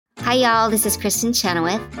Hi, y'all. This is Kristen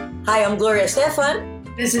Chenoweth. Hi, I'm Gloria Stefan.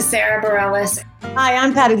 This is Sarah Bareilles. Hi,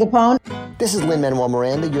 I'm Patty Lapone. This is Lin-Manuel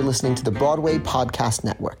Miranda. You're listening to the Broadway Podcast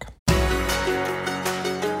Network.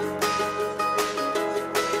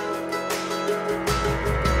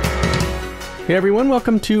 Hey everyone,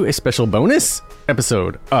 welcome to a special bonus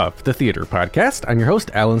episode of the Theater Podcast. I'm your host,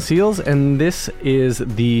 Alan Seals, and this is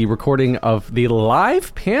the recording of the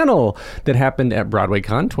live panel that happened at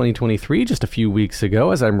BroadwayCon 2023 just a few weeks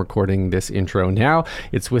ago as I'm recording this intro now.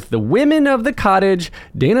 It's with the women of the Cottage,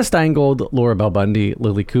 Dana Steingold, Laura Bell Bundy,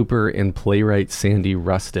 Lilli Cooper, and playwright Sandy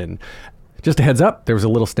Rustin. Just a heads up, there was a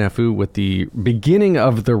little snafu with the beginning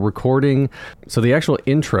of the recording. So the actual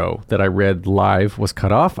intro that I read live was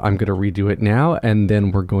cut off. I'm going to redo it now, and then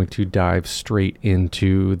we're going to dive straight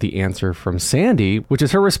into the answer from Sandy, which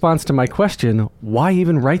is her response to my question, why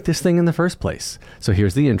even write this thing in the first place? So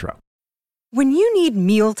here's the intro. When you need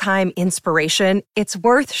mealtime inspiration, it's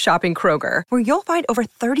worth shopping Kroger, where you'll find over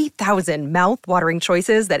 30,000 mouth-watering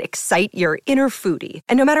choices that excite your inner foodie.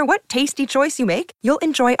 And no matter what tasty choice you make, you'll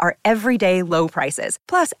enjoy our everyday low prices,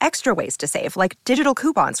 plus extra ways to save, like digital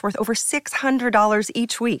coupons worth over $600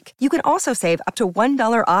 each week. You can also save up to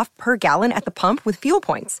 $1 off per gallon at the pump with fuel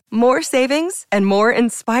points. More savings and more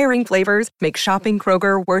inspiring flavors make shopping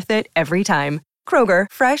Kroger worth it every time. Kroger,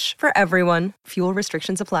 fresh for everyone. Fuel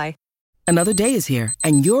restrictions apply. Another day is here,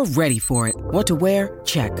 and you're ready for it. What to wear?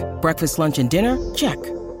 Check. Breakfast, lunch, and dinner? Check.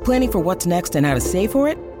 Planning for what's next and how to save for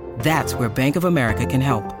it? That's where Bank of America can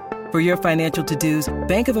help. For your financial to-dos,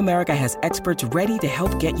 Bank of America has experts ready to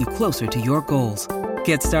help get you closer to your goals.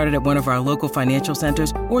 Get started at one of our local financial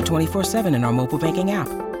centers or 24/7 in our mobile banking app.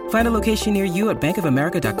 Find a location near you at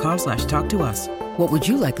bankofamerica.com/talktous. What would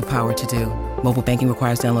you like the power to do? Mobile banking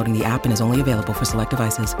requires downloading the app and is only available for select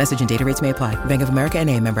devices. Message and data rates may apply. Bank of America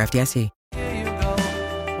N.A., member FDIC. Here you go.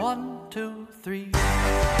 1, 2, 3.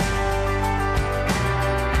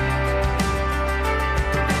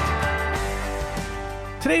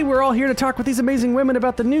 Today we're all here to talk with these amazing women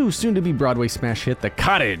about the new, soon-to-be Broadway smash hit, The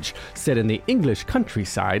Cottage. Set in the English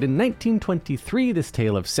countryside in 1923, this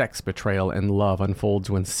tale of sex, betrayal, and love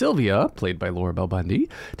unfolds when Sylvia, played by Laura Bell Bundy,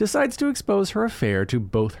 decides to expose her affair to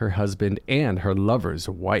both her husband and her lover's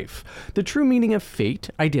wife. The true meaning of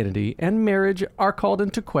fate, identity, and marriage are called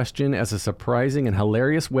into question as a surprising and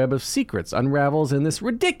hilarious web of secrets unravels in this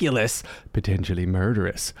ridiculous, potentially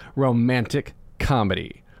murderous, romantic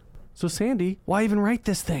comedy. So Sandy, why even write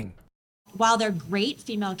this thing? While they're great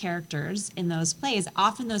female characters in those plays,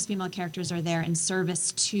 often those female characters are there in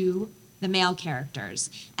service to the male characters,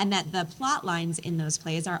 and that the plot lines in those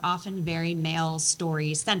plays are often very male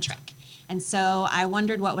story centric. And so I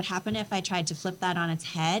wondered what would happen if I tried to flip that on its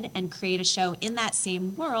head and create a show in that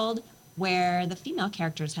same world where the female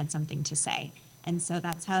characters had something to say. And so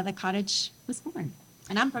that's how The Cottage was born.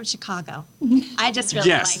 And I'm from Chicago. I just really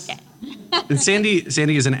like it. And Sandy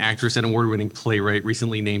is an actress and award-winning playwright,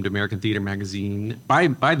 recently named American Theater Magazine by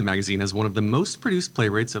the magazine as one of the most produced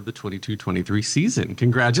playwrights of the 22-23 season.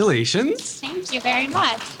 Congratulations. Thank you very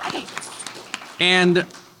much. Thanks. And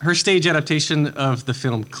her stage adaptation of the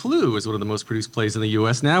film Clue is one of the most produced plays in the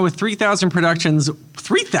U.S. now, with 3,000 productions.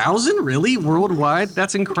 3,000? Really? Worldwide?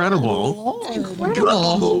 That's incredible.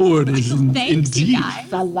 Incredible. Lord, Thanks, you indeed.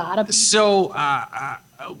 guys. A lot of So,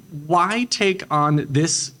 why take on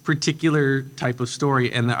this particular type of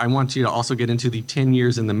story? And I want you to also get into the 10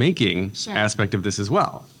 years in the making aspect of this as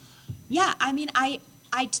well. Yeah, I mean, I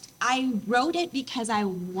wrote it because I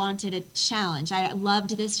wanted a challenge. I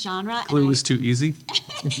loved this genre. Clue was too easy?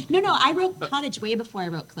 No, I wrote Cottage way before I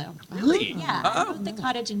wrote Clue. Really? Yeah, I wrote The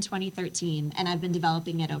Cottage in 2013, and I've been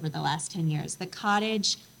developing it over the last 10 years. The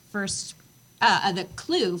Cottage the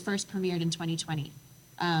Clue first premiered in 2020,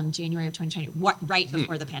 January of 2020, right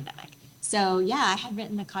before the pandemic. So yeah, I had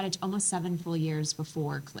written The Cottage almost 7 full years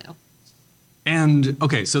before Clue. And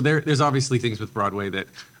okay, so there's obviously things with Broadway that,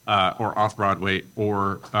 or off Broadway,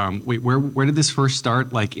 or where did this first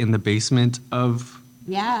start? Like in the basement of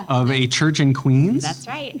a church in Queens? That's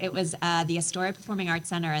right. It was the Astoria Performing Arts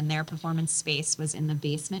Center, and their performance space was in the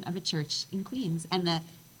basement of a church in Queens. And the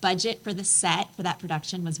budget for the set for that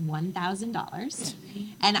production was $1,000.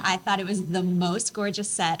 And I thought it was the most gorgeous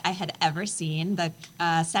set I had ever seen. The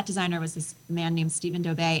set designer was this man named Stephen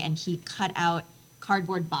Dobay, and he cut out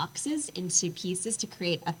cardboard boxes into pieces to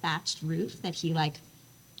create a thatched roof that he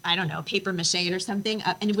paper mache or something,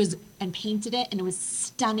 and painted it, and it was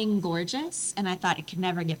stunning gorgeous. And I thought it could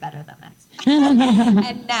never get better than this.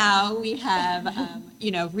 And now we have,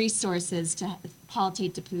 resources to, Paul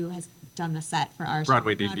Tate DePoo has done the set for our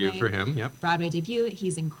Broadway debut for him. Yep. Broadway debut.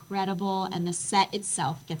 He's incredible, and the set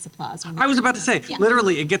itself gets applause. I was about to say,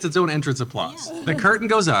 literally, it gets its own entrance applause. Yeah. The curtain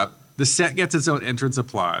goes up, The set gets its own entrance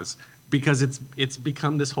applause because it's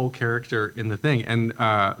become this whole character in the thing. And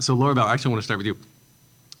so Laura Bell, I actually want to start with you.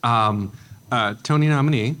 Tony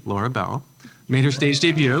nominee Laura Bell made her stage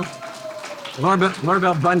debut. Laura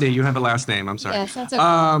Bell Bundy, you have a last name, I'm sorry. Yes, that's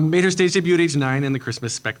okay. Made her stage debut at age 9 in the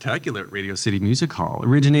Christmas Spectacular at Radio City Music Hall.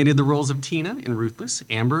 Originated the roles of Tina in Ruthless,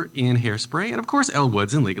 Amber in Hairspray, and of course Elle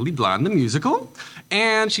Woods in Legally Blonde, the musical.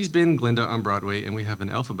 And she's been Glinda on Broadway, and we have an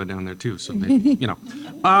Elphaba down there too, so maybe, you know.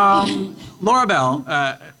 Laura Bell,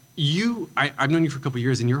 I've known you for a couple of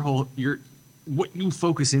years, and what you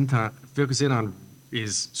focus in on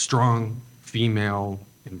is strong female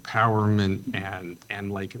empowerment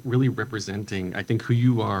and like really representing, I think, who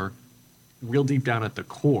you are real deep down at the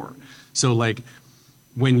core. So like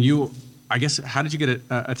I guess, how did you get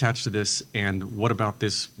attached to this, and what about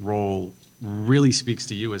this role really speaks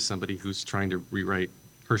to you as somebody who's trying to rewrite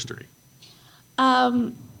her story?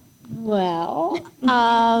 I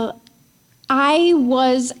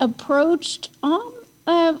was approached,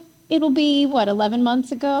 it'll be 11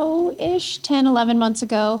 months ago-ish, 10, 11 months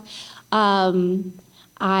ago.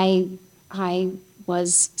 I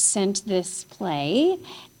was sent this play,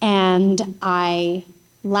 and I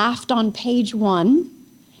laughed on page 1,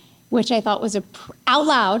 which I thought was out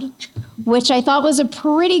loud, which I thought was a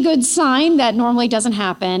pretty good sign. That normally doesn't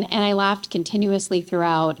happen, and I laughed continuously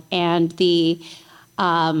throughout. And the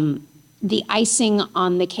icing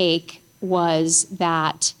on the cake was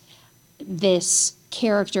that this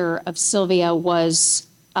character of Sylvia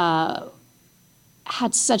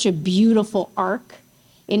had such a beautiful arc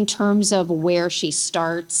in terms of where she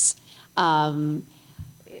starts, full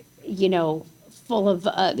of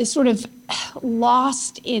this sort of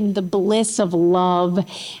lost in the bliss of love,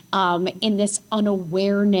 in this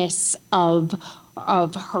unawareness of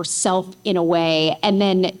herself in a way, and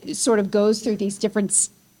then sort of goes through these different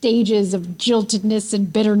stages of jiltedness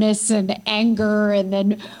and bitterness and anger, and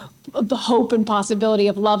then the hope and possibility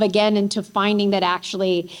of love again, into finding that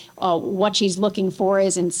actually what she's looking for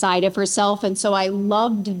is inside of herself. And so I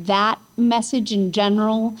loved that message in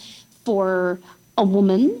general for a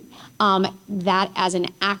woman, that as an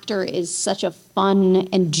actor is such a fun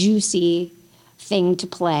and juicy thing to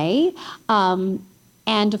play. And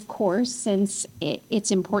of course, since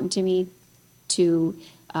it's important to me to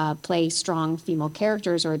play strong female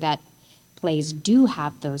characters, or that plays do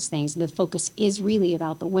have those things, the focus is really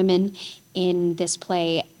about the women in this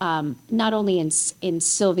play, not only in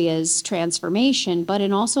Sylvia's transformation, but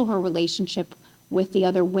in also her relationship with the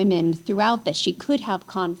other women throughout that she could have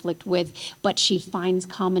conflict with, but she finds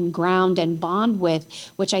common ground and bond with,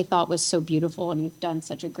 which I thought was so beautiful, and we've done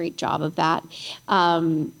such a great job of that.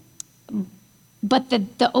 But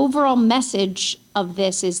the overall message of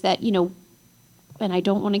this is that, and I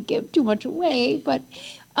don't want to give too much away, but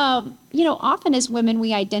often as women,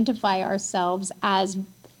 we identify ourselves as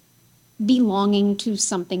belonging to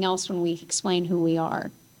something else when we explain who we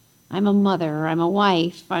are. I'm a mother, I'm a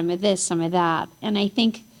wife, I'm a this, I'm a that. And I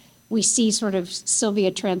think we see sort of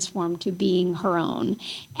Sylvia transform to being her own.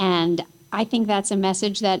 And I think that's a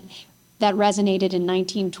message that resonated in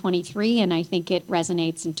 1923, and I think it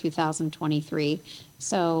resonates in 2023.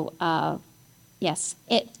 So, yes,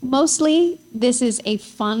 mostly this is a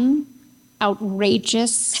fun,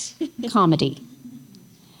 outrageous comedy.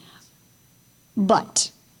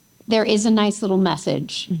 But there is a nice little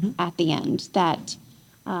message at the end that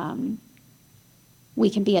we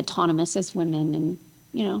can be autonomous as women, and,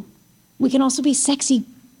 we can also be sexy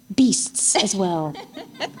beasts as well.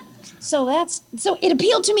 So it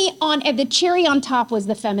appealed to me. The cherry on top was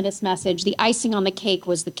the feminist message. The icing on the cake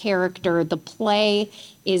was the character. The play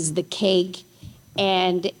is the cake.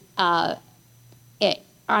 And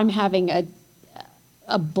I'm having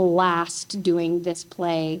a blast doing this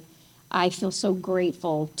play. I feel so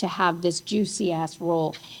grateful to have this juicy ass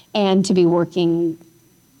role and to be working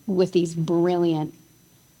with these brilliant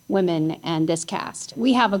women and this cast.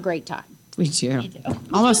 We have a great time. We do.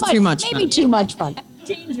 Almost too much fun. Maybe too much fun.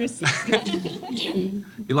 Dangerous. You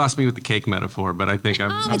lost me with the cake metaphor, but I think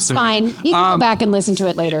I'm it's fine. You can go back and listen to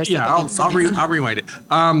it later. So yeah, I'll rewind it.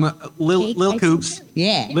 Lil Coops.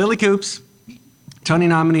 Yeah. Lily Coops, Tony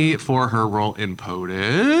nominee for her role in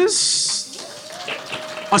POTUS.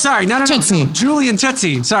 Oh, sorry, no. Tootsie. Julian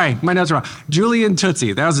Tootsie. Sorry, my notes are wrong. Julian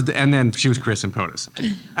Tootsie. That was, and then she was Chris in POTUS.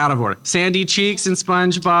 Out of order. Sandy Cheeks in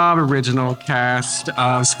SpongeBob, original cast.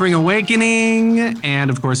 Spring Awakening, and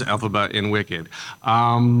of course Elphaba in Wicked.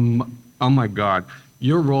 Oh my God,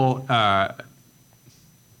 your role.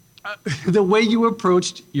 The way you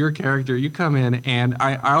approached your character, you come in, and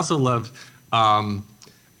I also love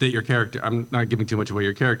that your character, I'm not giving too much away,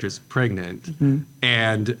 your character is pregnant,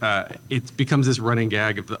 and it becomes this running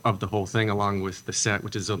gag of the whole thing, along with the set,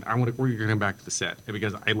 which is we're going to come back to the set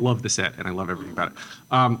because I love the set and I love everything about it.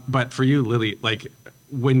 But for you, Lilli, like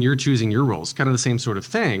when you're choosing your roles, kind of the same sort of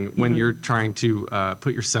thing when you're trying to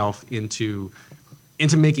put yourself into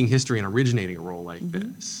making history and originating a role like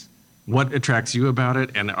this. What attracts you about it?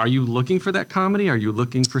 And are you looking for that comedy? Are you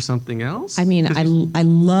looking for something else? I mean, I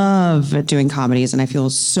love doing comedies, and I feel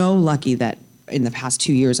so lucky that in the past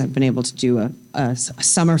 2 years I've been able to do a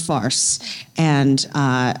summer farce. And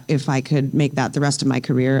if I could make that the rest of my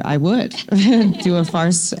career, I would do a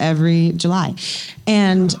farce every July.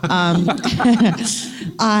 And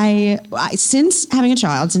I, since having a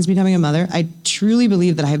child, since becoming a mother, I truly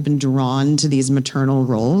believe that I have been drawn to these maternal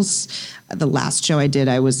roles. The last show I did,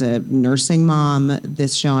 I was a nursing mom.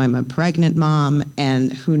 This show, I'm a pregnant mom,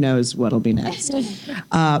 and who knows what'll be next.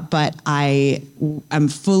 But I'm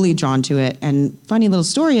fully drawn to it. And funny little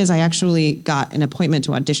story is I actually got an appointment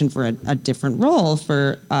to audition for a different role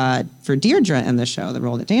for Deirdre in the show, the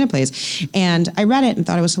role that Dana plays. And I read it and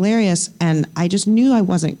thought it was hilarious. And I just knew I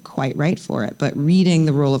wasn't quite right for it. But reading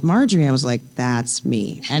the role of Marjorie, I was like, that's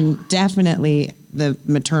me. And definitely the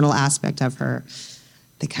maternal aspect of her,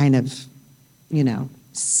 the kind of,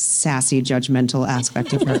 sassy, judgmental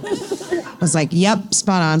aspect of her. I was like, yep,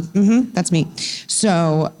 spot on. That's me.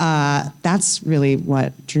 So that's really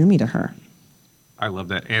what drew me to her. I love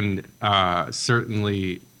that. And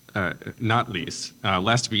certainly, not least,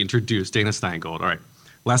 last to be introduced, Dana Steingold. All right.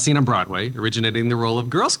 Last seen on Broadway, originating the role of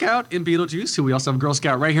Girl Scout in Beetlejuice, who we also have Girl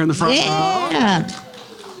Scout right here in the front row.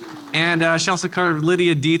 And she also covered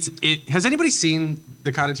Lydia Dietz. Has anybody seen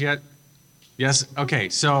The Cottage yet? Yes? Okay,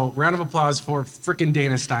 so round of applause for frickin'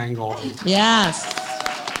 Dana Steingold. Yes.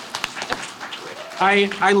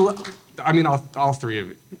 I mean, all three of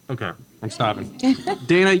you. Okay, I'm stopping.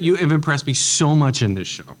 Dana, you have impressed me so much in this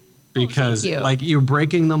show because you're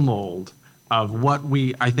breaking the mold of what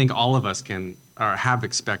I think all of us can have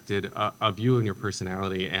expected of you and your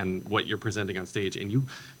personality and what you're presenting on stage. And you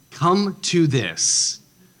come to this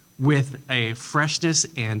with a freshness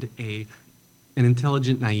and an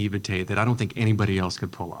intelligent naivete that I don't think anybody else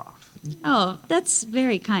could pull off. Oh, that's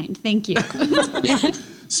very kind. Thank you.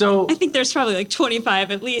 So I think there's probably like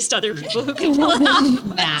 25 at least other people who can pull it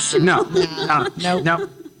off. No.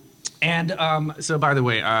 And so, by the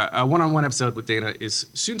way, a one-on-one episode with Dana is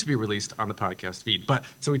soon to be released on the podcast feed. But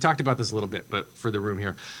so we talked about this a little bit, but for the room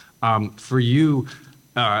here, for you,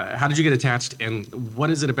 how did you get attached, and what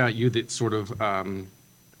is it about you that sort of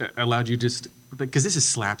allowed you just? Because this is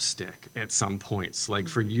slapstick at some points. Like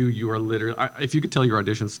for you, you are literally. If you could tell your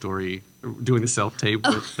audition story, doing the self-tape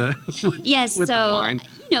with the yes. with so the wine.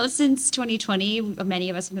 Since 2020, many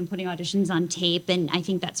of us have been putting auditions on tape, and I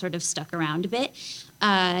think that sort of stuck around a bit.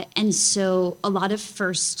 And so a lot of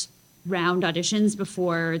first round auditions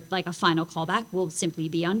before like a final callback will simply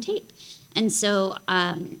be on tape. And so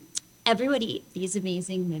everybody, these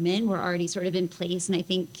amazing women were already sort of in place. And I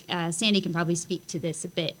think Sandy can probably speak to this a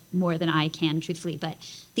bit more than I can, truthfully, but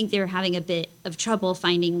I think they were having a bit of trouble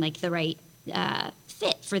finding like the right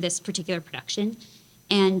fit for this particular production.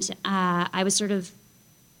 And I was sort of,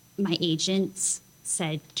 my agents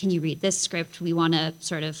said, can you read this script? We want to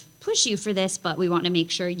sort of push you for this, but we want to make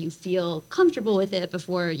sure you feel comfortable with it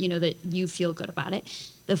before, that you feel good about it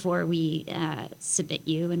before we submit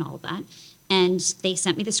you and all of that. And they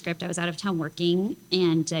sent me the script. I was out of town working,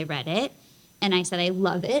 and I read it. And I said, I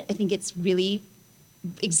love it. I think it's really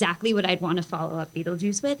exactly what I'd want to follow up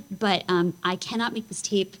Beetlejuice with. But I cannot make this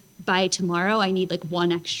tape by tomorrow. I need like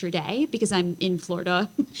one extra day because I'm in Florida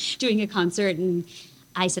doing a concert. And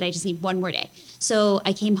I said, I just need one more day. So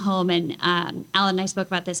I came home, and Alan and I spoke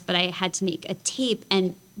about this, but I had to make a tape.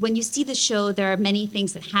 And when you see the show, there are many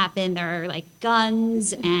things that happen. There are like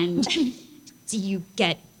guns, and you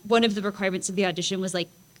get... One of the requirements of the audition was like,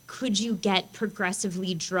 could you get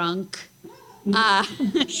progressively drunk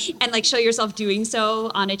and like show yourself doing so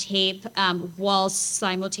on a tape while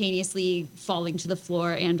simultaneously falling to the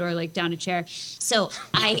floor and or like down a chair. So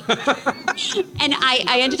I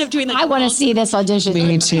ended up doing like, I want to see this audition.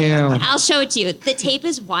 Me too. I'll show it to you. The tape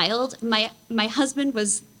is wild. My husband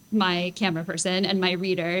was my camera person and my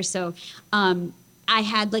reader. So I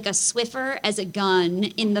had like a Swiffer as a gun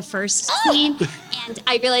in the first scene, and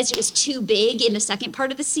I realized it was too big in the second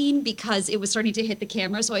part of the scene because it was starting to hit the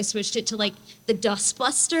camera. So I switched it to like the Dust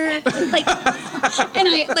Buster, and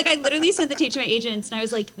I literally sent the tape to my agents, and I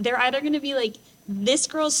was like, they're either going to be like, this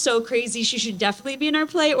girl's so crazy, she should definitely be in our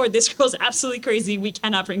play, or this girl's absolutely crazy, we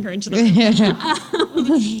cannot bring her into the room.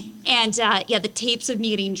 The tapes of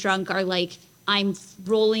me getting drunk are like, I'm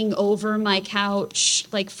rolling over my couch,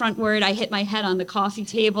 like frontward. I hit my head on the coffee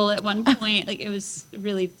table at one point. Like, it was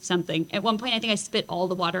really something. At one point, I think I spit all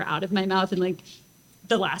the water out of my mouth, and like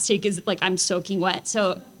the last take is like I'm soaking wet.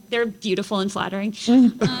 So they're beautiful and flattering.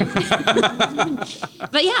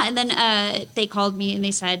 But yeah, and then they called me and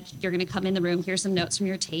they said, "You're going to come in the room. Here's some notes from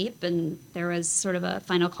your tape." And there was sort of a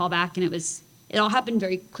final callback, and it all happened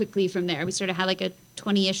very quickly from there. We sort of had like a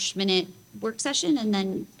 20-ish minute work session, and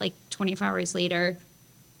then like 24 hours later,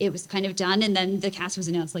 it was kind of done. And then the cast was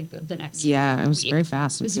announced like the next Yeah, it was week. very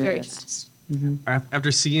fast. It was very fast.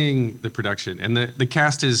 After seeing the production, and the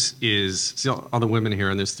cast is still all the women here,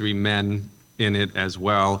 and there's 3 men in it as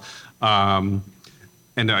well. And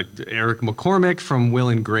Eric McCormick from Will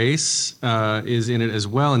and Grace is in it as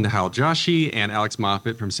well, and Nahal Joshi and Alex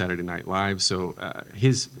Moffat from Saturday Night Live. So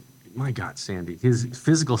my God, Sandy, his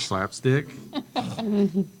physical slapstick,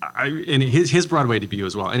 and his Broadway debut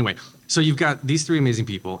as well. Anyway, so you've got these 3 amazing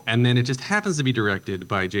people, and then it just happens to be directed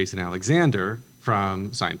by Jason Alexander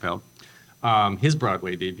from Seinfeld, his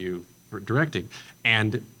Broadway debut for directing.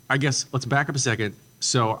 And I guess let's back up a second.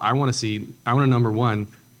 So I want to know, number one,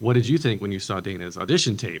 what did you think when you saw Dana's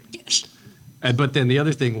audition tape? But then the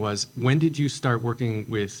other thing was, when did you start working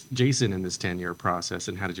with Jason in this 10-year process,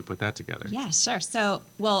 and how did you put that together? Yeah, sure. So,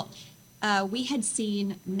 we had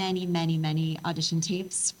seen many, many, many audition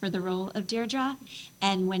tapes for the role of Deirdre.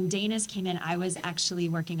 And when Dana's came in, I was actually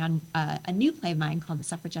working on a new play of mine called The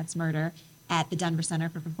Suffragette's Murder at the Denver Center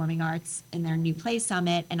for Performing Arts in their new play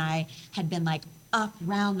summit. And I had been like up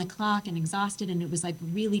round the clock and exhausted. And it was like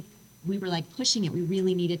really, we were like pushing it. We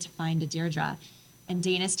really needed to find a Deirdre. And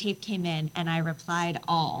Dana's tape came in, and I replied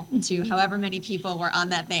all to however many people were on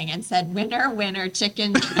that thing and said, "Winner, winner,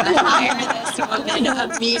 chicken, hire this woman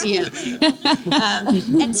immediately."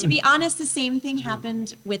 And to be honest, the same thing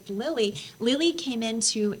happened with Lilli. Lilli came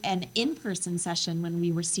into an in-person session when we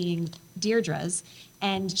were seeing Deirdre's,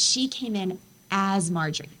 and she came in as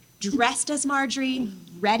Marjorie, dressed as Marjorie,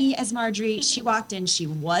 ready as Marjorie. She walked in, she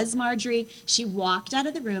was Marjorie. She walked out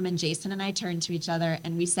of the room, and Jason and I turned to each other,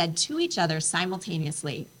 and we said to each other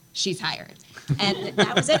simultaneously, "She's hired." And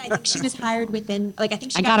that was it. I think she was hired within, I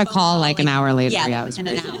think she I got a call like an hour later. Yeah, it was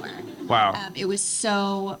within great. an hour. Wow. It was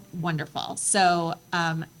so wonderful. So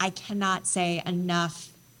I cannot say enough.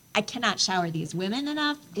 I cannot shower these women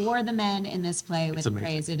enough, or the men in this play with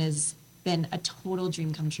praise. It has been a total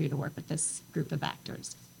dream come true to work with this group of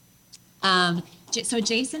actors. So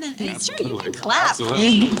Jason and sure, you can clap.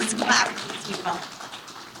 Please clap for these people.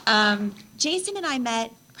 Jason and I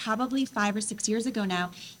met probably 5 or 6 years ago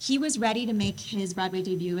now. He was ready to make his Broadway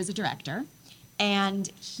debut as a director,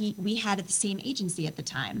 and we had at the same agency at the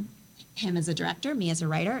time. Him as a director, me as a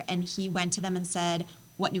writer, and he went to them and said,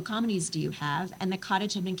 "What new comedies do you have?" And the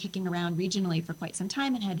Cottage had been kicking around regionally for quite some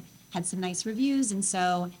time and had some nice reviews, and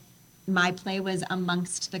so my play was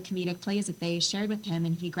amongst the comedic plays that they shared with him,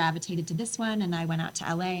 and he gravitated to this one, and I went out to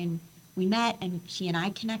LA and we met, and he and I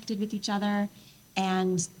connected with each other.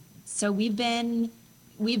 And so we've been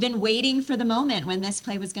waiting for the moment when this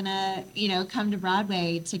play was gonna, come to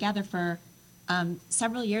Broadway together for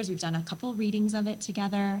several years. We've done a couple readings of it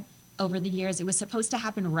together over the years. It was supposed to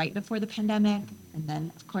happen right before the pandemic, and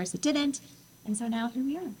then of course it didn't. And so now here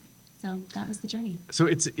we are. So that was the journey. So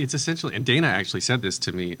it's essentially, and Dana actually said this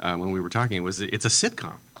to me when we were talking, it's a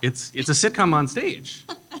sitcom. It's a sitcom on stage.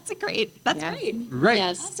 That's great. Right.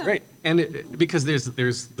 Yes. Awesome. Right. And because there's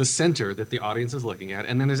the center that the audience is looking at,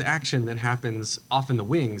 and then there's action that happens off in the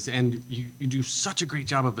wings, and you do such a great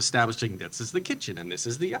job of establishing this is the kitchen, and this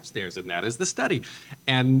is the upstairs, and that is the study.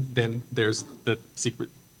 And then there's the secret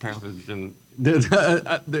passage, and I'm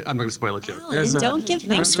not going to spoil it, joke. Don't give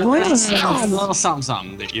things a little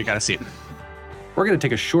something that you got to see. We're going to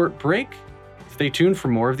take a short break. Stay tuned for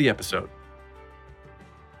more of the episode.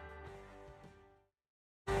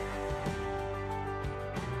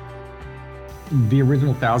 The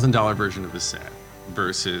original $1,000 version of the set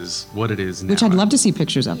versus what it is now. Which I'd love to see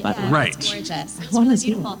pictures of, by the way. Right. It's gorgeous. It's wanna really see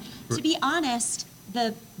beautiful. To be honest,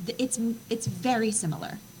 it's very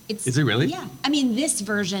similar. Is it really? Yeah. I mean, this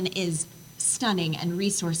version is stunning and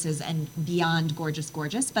resources and beyond gorgeous,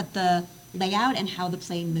 but the layout and how the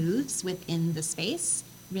play moves within the space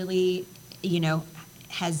really,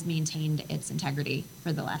 has maintained its integrity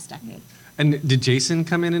for the last decade. And did Jason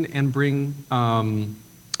come in and bring,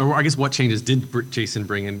 or I guess what changes did Jason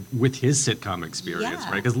bring in with his sitcom experience,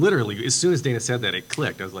 right? Because literally, as soon as Dana said that, it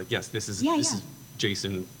clicked. I was like, yes, this is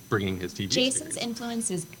Jason bringing his TV Jason's experience.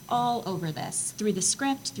 influence is all over this, through the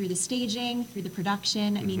script, through the staging, through the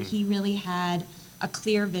production. I mean, he really had a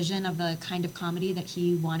clear vision of the kind of comedy that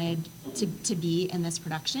he wanted to be in this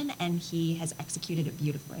production, and he has executed it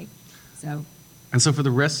beautifully. So. And so for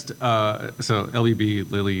the rest, so LBB,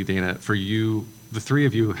 Lilli, Dana, for you, the three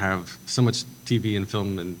of you have so much TV and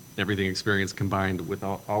film and everything experience combined with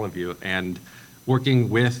all of you, and working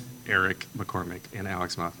with Eric McCormick and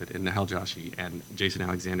Alex Moffat and Nahel Joshi and Jason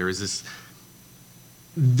Alexander, is this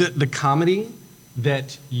the comedy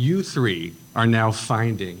that you three are now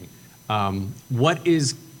finding? What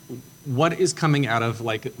is coming out of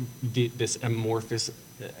like this amorphous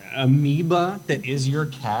amoeba that is your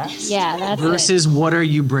cast? Yeah, that's versus what are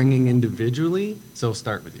you bringing individually? So we'll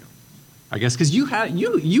start with you, I guess, because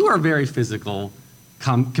you are very physical,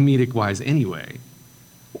 comedic wise anyway.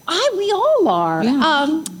 We all are.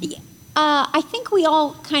 Yeah. I think we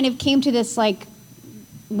all kind of came to this like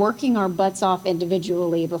working our butts off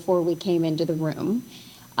individually before we came into the room,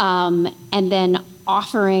 and then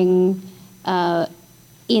offering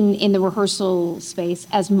in the rehearsal space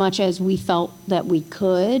as much as we felt that we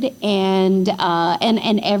could, and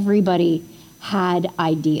everybody had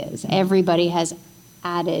ideas. Everybody has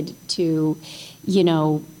added to,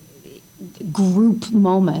 group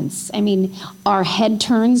moments. I mean, our head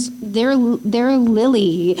turns, they're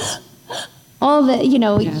Lilli. All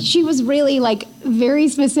the, she was really like very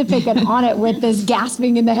specific and on it with this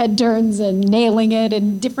gasping in the head turns and nailing it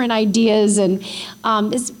and different ideas. And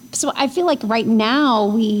so I feel like right now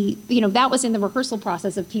we, that was in the rehearsal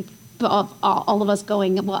process of people, of all of us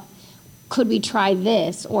going, well, could we try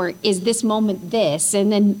this? Or is this moment this?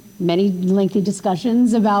 And then many lengthy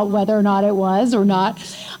discussions about whether or not it was or not.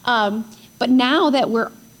 But now that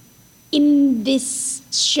we're in this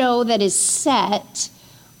show that is set,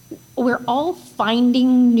 we're all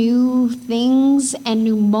finding new things and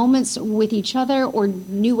new moments with each other, or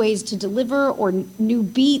new ways to deliver, or new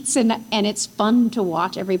beats, and it's fun to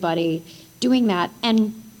watch everybody doing that.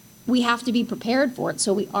 And we have to be prepared for it.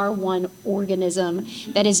 So we are one organism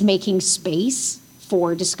that is making space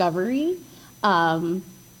for discovery, and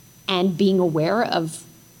being aware of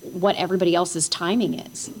what everybody else's timing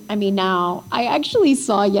is. I mean, now, I actually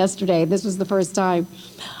saw yesterday, this was the first time,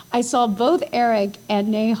 I saw both Eric and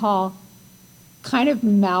Nahel kind of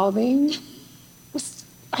mouthing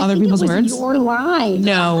other people's words. Your line.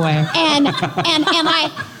 No way. And it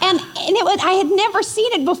was, I had never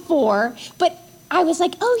seen it before, but I was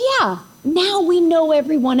like, oh yeah, now we know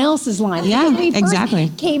everyone else's line. Yeah, When we first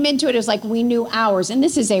exactly. came into it, it was like we knew ours, and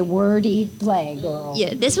this is a wordy play, girl.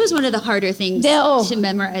 Yeah, this was one of the harder things to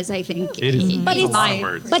memorize, I think. It is But a lot of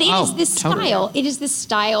words. But it is this totally. style. It is this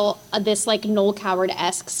style, this like Noel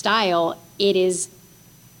Coward-esque style. It is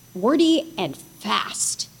wordy and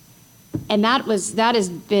fast, and that has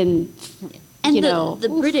been, And the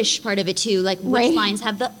oof. British part of it too, like which Right. lines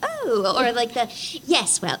have the oh, or like the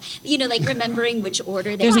yes, well, like remembering which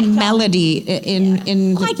order they There's a went. melody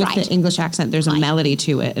in Quite with right. the English accent. There's a melody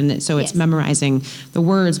to it, and so it's Yes. memorizing the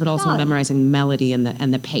words, but also Got it. memorizing melody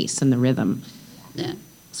and the pace and the rhythm. Yeah.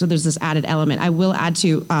 So there's this added element. I will add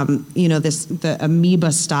to the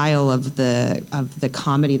amoeba style of the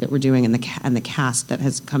comedy that we're doing and the cast that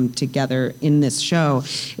has come together in this show.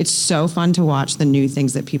 It's so fun to watch the new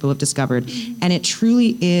things that people have discovered, and it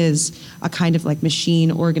truly is a kind of like machine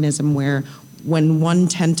organism where when one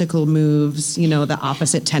tentacle moves, the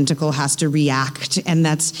opposite tentacle has to react, and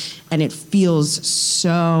it feels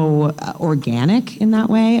so organic in that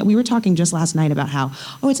way. We were talking just last night about how,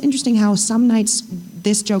 it's interesting how some nights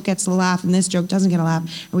this joke gets a laugh and this joke doesn't get a laugh,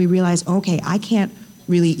 and we realize, okay, I can't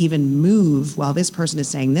really even move while this person is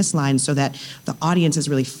saying this line, so that the audience is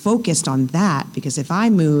really focused on that, because if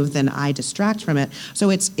I move, then I distract from it. So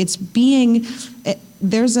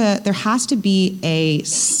there has to be a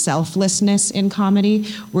selflessness in comedy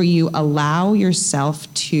where you allow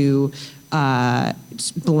yourself to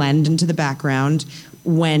blend into the background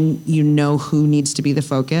when you know who needs to be the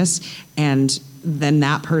focus, and then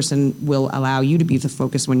that person will allow you to be the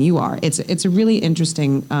focus when you are. It's a really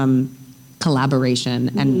interesting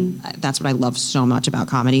collaboration, and that's what I love so much about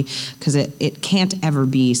comedy, because it can't ever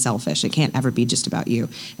be selfish. It can't ever be just about you.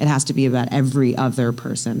 It has to be about every other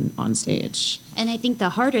person on stage. And I think the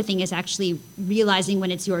harder thing is actually realizing when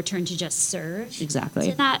it's your turn to just serve.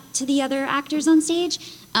 Exactly. To the other actors on stage.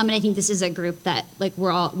 And I think this is a group that like we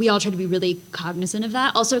all try to be really cognizant of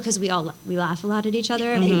that. Also because we laugh a lot at each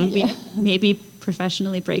other. We maybe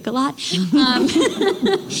professionally break a lot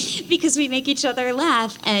because we make each other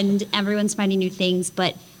laugh, and everyone's finding new things.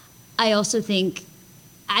 But I also think,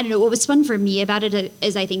 I don't know, what was fun for me about it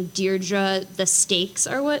is I think Deirdre, the stakes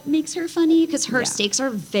are what makes her funny, because her stakes are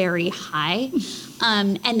very high.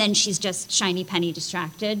 And then she's just shiny penny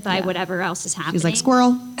distracted by whatever else is happening. She's like,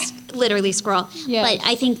 squirrel. Literally squirrel. Yeah. But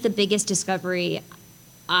I think the biggest discovery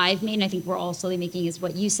I've made, and I think we're all slowly making, is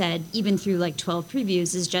what you said, even through like 12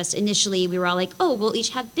 previews, is just initially we were all like, oh, we'll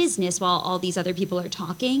each have business while all these other people are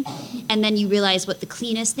talking. And then you realize what the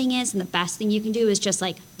cleanest thing is, and the best thing you can do is just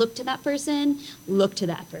like look to that person,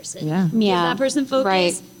 Yeah. give that person focus,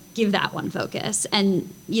 Right. give that one focus. And,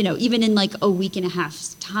 you know, even in like a week and a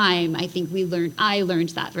half's time, I think I learned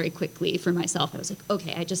that very quickly for myself. I was like,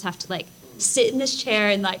 okay, I just have to like sit in this chair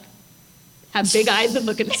and like have big eyes and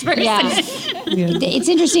look at this person. Yeah. It's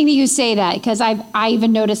interesting that you say that, because I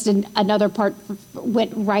even noticed another part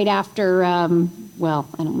went right after, well,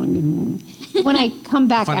 I don't want to, when I come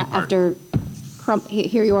back Funny part. after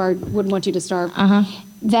Here You Are, Wouldn't Want You to Starve,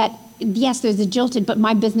 that, yes, there's a jilted, but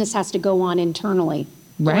my business has to go on internally.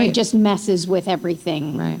 Or Right. it just messes with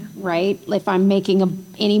everything. Right. Right? If I'm making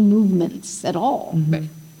any movements at all.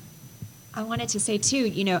 I wanted to say too,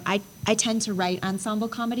 you know, I tend to write ensemble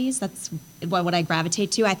comedies. That's what I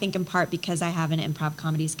gravitate to. I think in part because I have an improv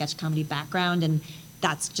comedy, sketch comedy background, and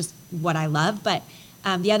that's just what I love. But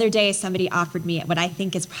the other day, somebody offered me what I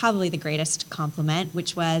think is probably the greatest compliment,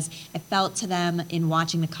 which was I felt to them in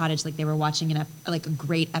watching The Cottage like they were watching a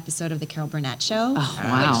great episode of the Carol Burnett show. Oh,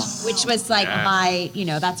 wow. Which was like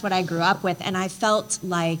that's what I grew up with. And I felt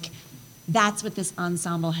like that's what this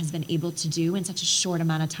ensemble has been able to do in such a short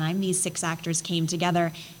amount of time. These 6 actors came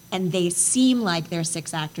together, and they seem like they're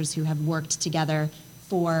 6 actors who have worked together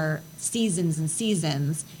for seasons and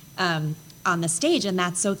seasons on the stage, and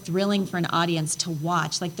that's so thrilling for an audience to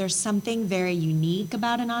watch. Like, there's something very unique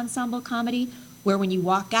about an ensemble comedy where when you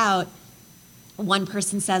walk out, one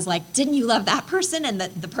person says, like, didn't you love that person? And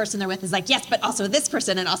the person they're with is like, yes, but also this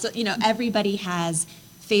person, and also, you know, everybody has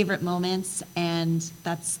favorite moments, and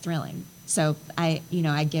that's thrilling. So I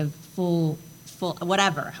give full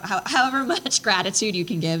whatever, however much gratitude you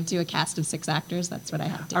can give to a cast of 6 actors. That's what I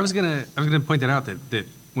have to. I was gonna point that out that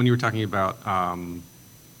when you were talking about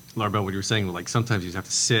Laura Bell, what you were saying, like sometimes you just have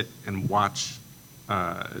to sit and watch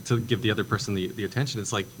to give the other person the attention.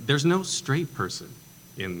 It's like there's no straight person.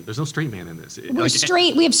 There's no straight man in this.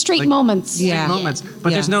 We have straight moments. Straight moments,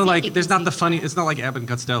 but there's no there's not the funny. It's not like Abbott and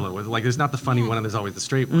Costello. Like there's not the funny one and there's always the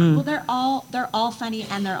straight one. Well, they're all funny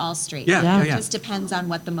and they're all straight. Yeah. It just depends on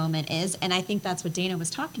what the moment is, and I think that's what Dana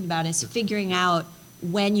was talking about, is figuring out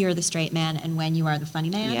when you're the straight man and when you are the funny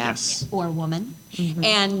man or woman.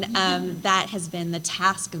 And that has been the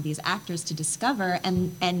task of these actors to discover,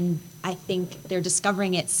 and I think they're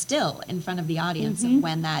discovering it still in front of the audience of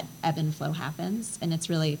when that ebb and flow happens, and it's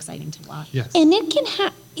really exciting to watch. Yes. And it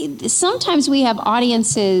can sometimes we have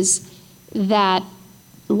audiences that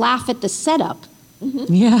laugh at the setup.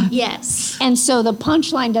 Yeah. Yes. And so the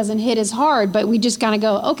punchline doesn't hit as hard, but we just kind of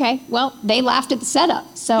go, okay, well, they laughed at the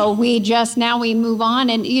setup. So we move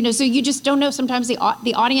on. And, you know, so you just don't know. Sometimes the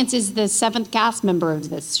audience is the 7th cast member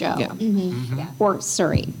of this show. Yeah. Or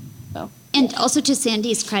Surrey. So. And also, to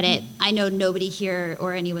Sandy's credit, I know nobody here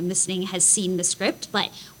or anyone listening has seen the script,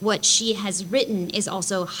 but what she has written is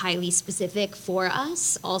also highly specific for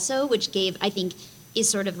us also, which I think, is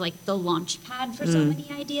sort of like the launch pad for so many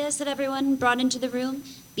ideas that everyone brought into the room,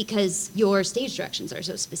 because your stage directions are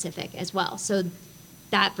so specific as well. So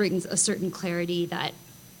that brings a certain clarity that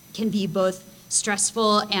can be both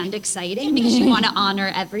stressful and exciting, because you want to honor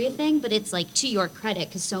everything, but it's like to your credit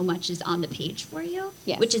because so much is on the page for you,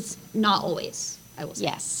 which is not always, I will say.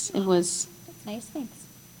 Yes, it was. That's nice, thanks.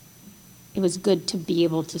 It was good to be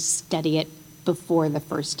able to study it before the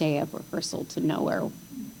first day of rehearsal to know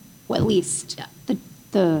well, at least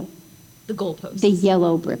the goalposts, the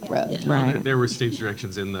yellow brick road. Right. There were stage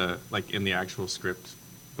directions in the actual script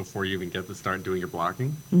before you even get to start doing your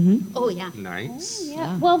blocking. Oh, yeah. Nice.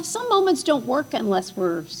 Yeah. Well, some moments don't work unless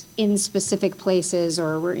we're in specific places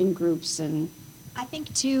or we're in groups. And I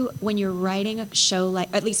think too, when you're writing a show, like,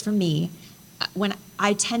 at least for me, when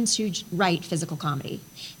I tend to write physical comedy.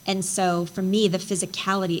 And so for me, the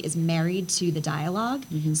physicality is married to the dialogue.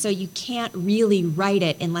 So you can't really write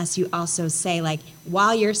it unless you also say, like,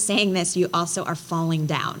 while you're saying this, you also are falling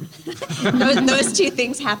down. those 2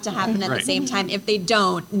 things have to happen at the same time. If they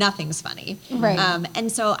don't, nothing's funny. Right.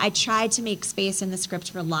 And so I tried to make space in the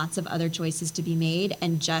script for lots of other choices to be made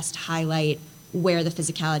and just highlight where the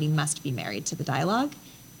physicality must be married to the dialogue.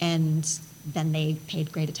 And then they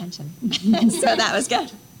paid great attention. So that was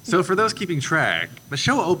good. So for those keeping track, the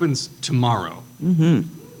show opens tomorrow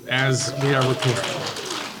as we are recording.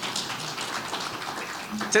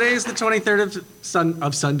 Today is the 23rd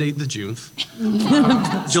of Sunday, the June,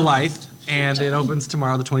 July, and it opens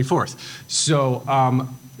tomorrow, the 24th. So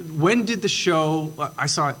when did the show, I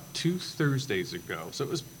saw it 2 Thursdays ago, so it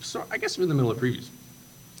was, I guess, in the middle of previews.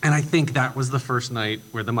 And I think that was the first night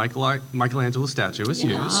where the Michelangelo statue was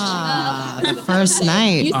used. The first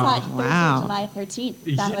night. You saw it wow. July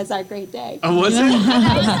 13th. That was our great day. Oh, was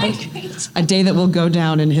it? A day that will go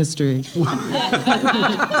down in history.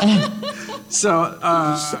 So,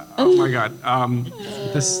 oh my God.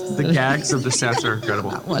 The gags of the sets are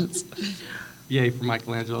incredible. Yay for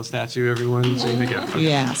Michelangelo statue, everyone.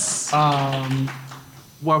 Yes.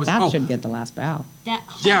 What was That should get the last bow. That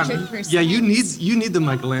Yeah, 100%. yeah. You need the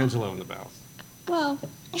Michelangelo in the bow. Well,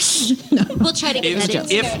 We'll try to get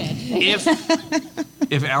that in.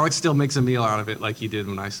 If Alex still makes a meal out of it like he did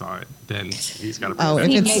when I saw it, then he's got to. Oh, if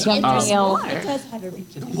it's it does have a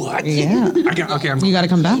what? yeah, Okay. you got to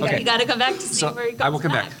come back. You got to come back to see where he goes. I will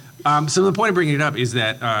come back. So the point of bringing it up is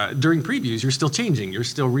that during previews, you're still changing, you're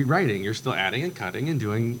still rewriting, you're still adding and cutting and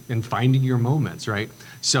doing and finding your moments, right?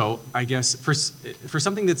 So I guess for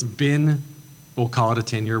something that's been, we'll call it a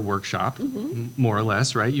 10-year workshop, more or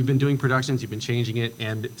less, right? You've been doing productions, you've been changing it,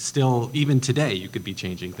 and still, even today, you could be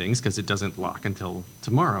changing things because it doesn't lock until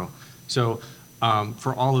tomorrow. So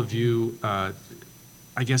for all of you, I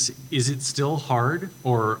guess, is it still hard,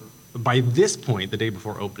 or by this point, the day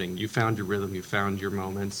before opening, you found your rhythm, you found your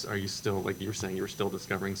moments? Are you still, like you were saying, you were still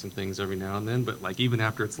discovering some things every now and then, but like even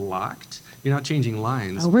after it's locked, you're not changing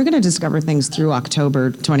lines? Oh, we're going to discover things through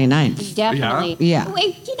October 29th. definitely. Yeah.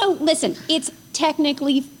 Wait, listen, it's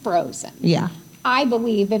technically frozen. Yeah. I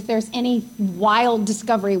believe if there's any wild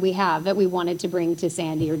discovery we have that we wanted to bring to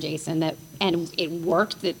Sandy or Jason and it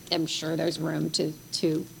worked, that I'm sure there's room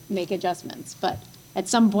to make adjustments. But at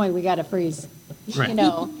some point we got to freeze. Right.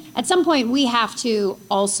 At some point we have to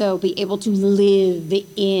also be able to live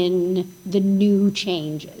in the new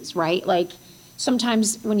changes, right? Like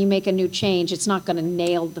sometimes when you make a new change, it's not going to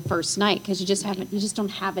nail the first night because you just don't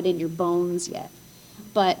have it in your bones yet.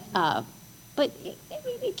 But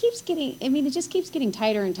it keeps getting, it just keeps getting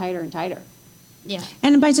tighter and tighter and tighter. Yeah.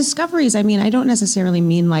 And by discoveries, I mean, I don't necessarily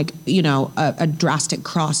mean like, a drastic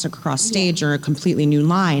cross across stage or a completely new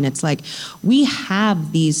line. It's like we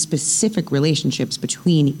have these specific relationships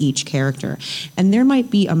between each character. And there might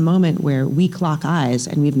be a moment where we clock eyes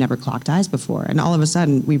and we've never clocked eyes before. And all of a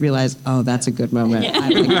sudden we realize, oh, that's a good moment. I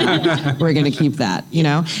think we're going to keep that,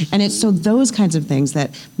 And it's so those kinds of things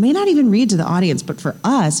that may not even read to the audience, but for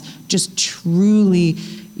us, just truly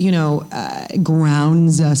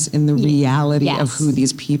grounds us in the reality of who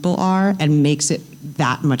these people are and makes it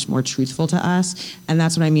that much more truthful to us. And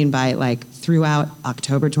that's what I mean by like throughout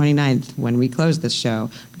October 29th, when we close this show,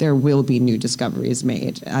 there will be new discoveries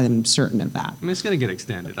made. I'm certain of that. I mean, it's going to get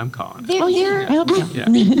extended. I'm calling it. I hope so. Yeah.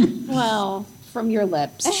 Well, from your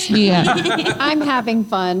lips. Yeah. I'm having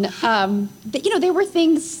fun. There were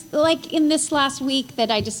things like in this last week that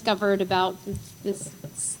I discovered about this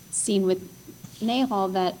scene with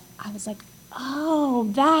Nahal that I was like, oh,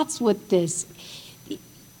 that's what this.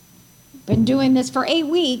 Been doing this for 8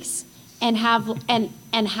 weeks and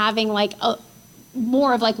having like a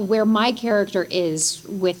more of like where my character is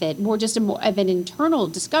with it, more just more of an internal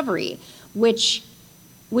discovery, which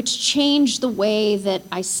changed the way that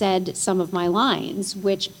I said some of my lines,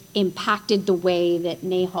 which impacted the way that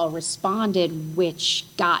Nahal responded, which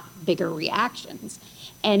got bigger reactions.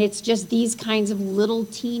 And it's just these kinds of little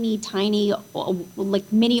teeny tiny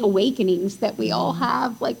like mini awakenings that we all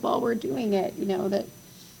have like while we're doing it, that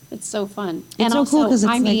it's so fun. It's and so also, cool because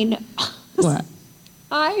it's I mean, what?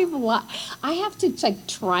 I have to like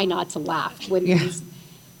try not to laugh when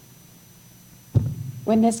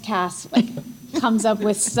when this cast like comes up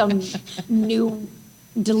with some new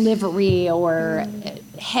delivery or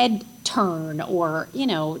head turn or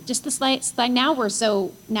just the slight. Now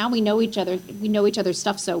we know each other. We know each other's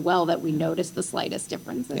stuff so well that we notice the slightest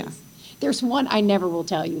differences. Yeah. There's one I never will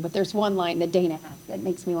tell you, but there's one line that Dana has that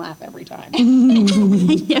makes me laugh every time. I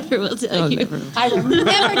never will tell you. I will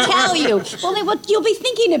never tell you. Well, you'll be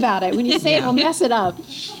thinking about it when you say it. We'll mess it up.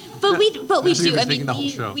 But we do. I thinking the whole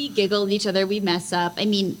mean, show. we giggle at each other. We mess up. I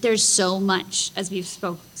mean, there's so much, as we've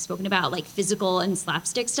spoken about, like physical and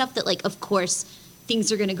slapstick stuff that, like, of course,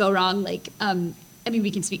 things are going to go wrong. Like, I mean,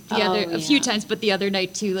 we can speak together a few times, but the other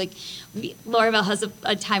night too, like, Laurabelle has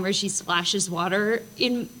a time where she splashes water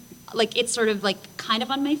in. Like, it's sort of like kind of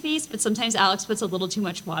on my face, but sometimes Alex puts a little too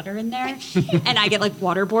much water in there and I get like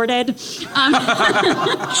waterboarded. And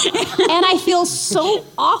I feel so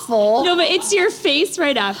awful. No, but it's your face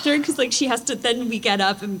right after because like she has to, then we get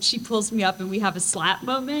up and she pulls me up and we have a slap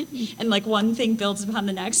moment and like one thing builds upon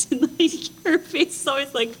the next and like her face is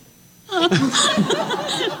always like,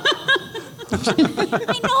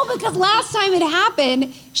 I know, because last time it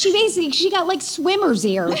happened, she got like swimmer's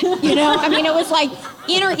ear, I mean, it was like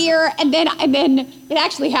in her ear, and then it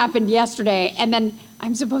actually happened yesterday, and then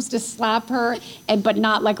I'm supposed to slap her, but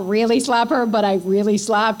not like really slap her, but I really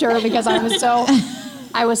slapped her because I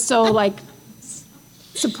was so like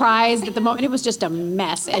surprised at the moment. It was just a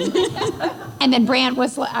mess. And then Brant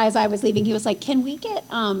was, as I was leaving, he was like, "Can we get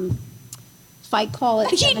fight call at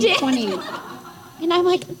 7:20?" And I'm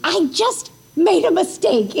like, "I just made a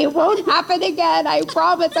mistake. It won't happen again. I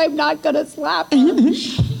promise I'm not gonna slap her."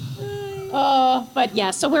 But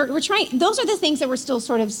yeah, so we're trying. Those are the things that we're still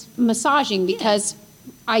sort of massaging because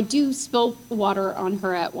I do spill water on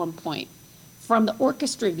her at one point. From the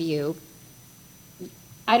orchestra view,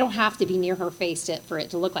 I don't have to be near her face for it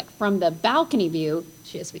to look like. From the balcony view,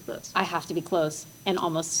 She has to be close. I have to be close and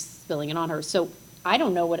almost spilling it on her. So I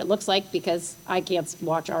don't know what it looks like because I can't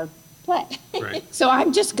watch our play. Right. So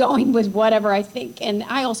I'm just going with whatever I think. And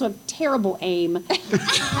I also have terrible aim.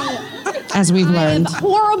 As we've learned.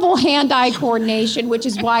 Horrible hand-eye coordination, which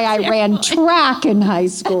is why I ran track in high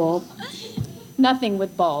school. Nothing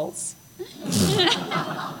with balls.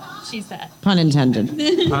 She said. Pun intended.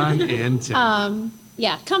 Pun intended.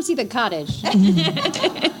 Yeah, come see the Cottage.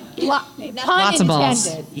 Lots of balls.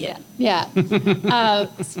 Yeah. Yeah.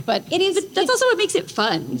 But it is. That's also what makes it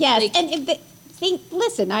fun. Yes,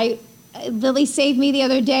 listen, Lilli saved me the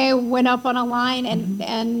other day. I went up on a line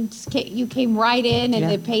and you came right in and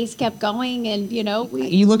the pace kept going and,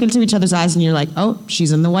 You look into each other's eyes and you're like, oh,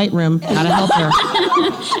 she's in the white room. Gotta help her.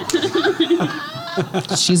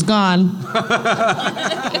 She's gone.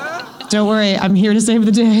 Don't worry, I'm here to save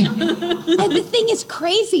the day. And the thing is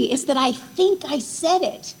crazy is that I think I said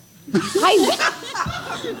it. Because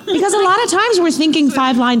a lot of times we're thinking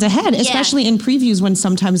 5 lines ahead, especially in previews when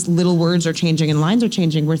sometimes little words are changing and lines are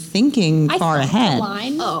changing. We're thinking far ahead.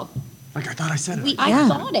 Line. Oh. Like I thought I said it. I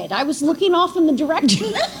thought it. I was looking off in the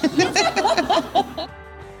direction.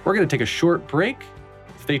 We're going to take a short break.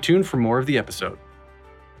 Stay tuned for more of the episode.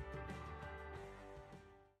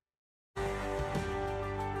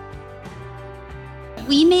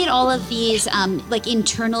 We made all of these like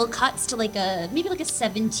internal cuts to maybe a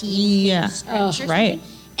 17 stretch or right. something.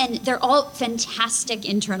 And they're all fantastic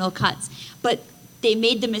internal cuts, but they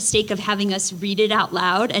made the mistake of having us read it out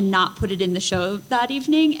loud and not put it in the show that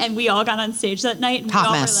evening. And we all got on stage that night and Hot we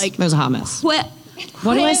all mess. were like, It was a hot mess. What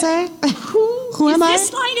do I say? Who am I? Is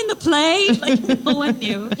this line in the play? Like, no one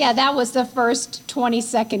knew. Yeah, that was the first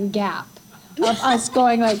 20-second gap of us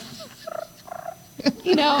going like,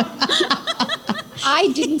 I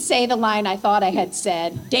didn't say the line I thought I had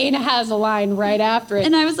said. Dana has a line right after it.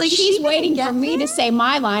 And I was like, she's waiting for me to say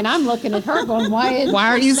my line. I'm looking at her going, why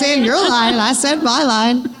aren't you saying your line? I said my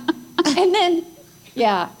line. And then,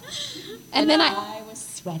 And then I was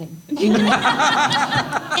sweating.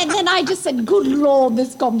 And then I just said, good Lord,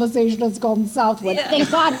 this conversation has gone southward. Yeah.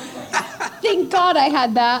 Thank God I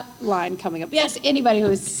had that line coming up. Yes, anybody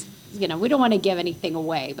who's, we don't want to give anything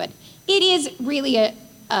away, but it is really a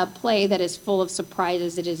play that is full of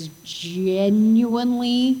surprises. It is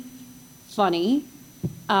genuinely funny.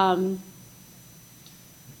 How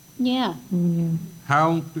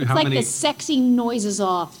It's like many? the sexy noises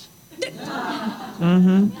off.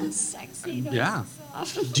 Sexy noises Yeah. off.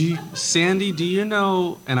 Sandy, do you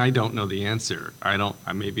know? And I don't know the answer. I don't.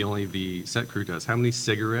 Maybe only the set crew does. How many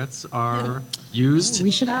cigarettes are used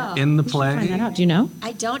in the play? Find that out. Do you know?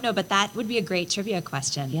 I don't know, but that would be a great trivia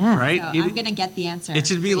question. Yeah. Right. So I'm gonna get the answer. It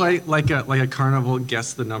should be like a carnival.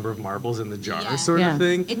 Guess the number of marbles in the jar, sort of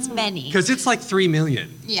thing. It's many. Because it's like 3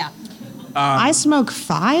 million. Yeah. I smoke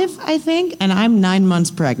 5, I think, and I'm 9 months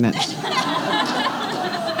pregnant.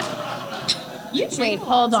 Wait,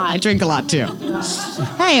 hold on. I drink a lot too.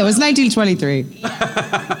 Hey, it was 1923.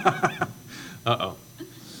 Uh-oh.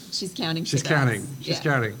 She's counting. She's counting. She's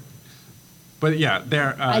counting. But yeah,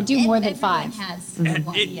 there. I do more than 5. Has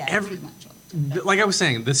Like I was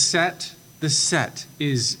saying, the set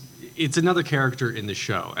is it's another character in the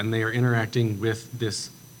show, and they are interacting with this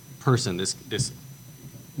person, this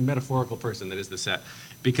metaphorical person that is the set,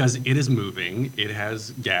 because it is moving, it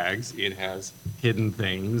has gags, it has hidden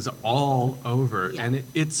things all over, and it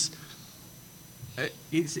is a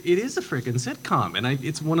freaking sitcom, and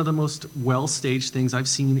it's one of the most well-staged things I've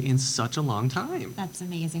seen in such a long time. That's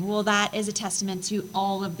amazing. Well, that is a testament to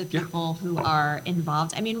all of the people who are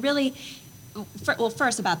involved. I mean, really,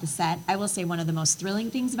 first about the set, I will say one of the most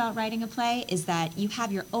thrilling things about writing a play is that you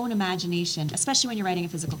have your own imagination, especially when you're writing a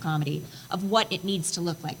physical comedy, of what it needs to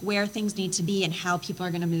look like, where things need to be, and how people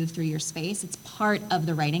are going to move through your space. It's part of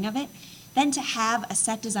the writing of it. Then to have a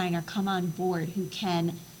set designer come on board who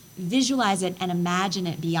can visualize it and imagine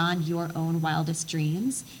it beyond your own wildest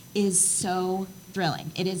dreams is so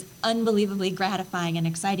thrilling. It is unbelievably gratifying and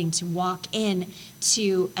exciting to walk in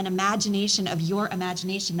to an imagination of your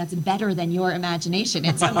imagination that's better than your imagination.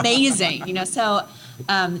 It's amazing, you know. So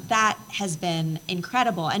that has been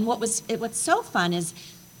incredible. And what's so fun is,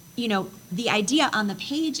 you know, the idea on the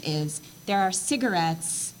page is there are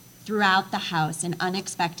cigarettes throughout the house in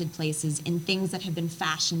unexpected places, in things that have been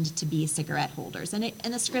fashioned to be cigarette holders. And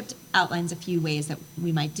the script outlines a few ways that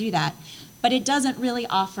we might do that, but it doesn't really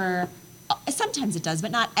offer, sometimes it does,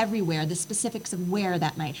 but not everywhere, the specifics of where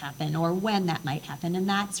that might happen or when that might happen. And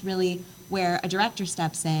that's really where a director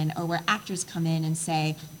steps in, or where actors come in and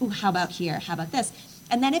say, ooh, how about here? How about this?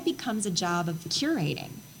 And then it becomes a job of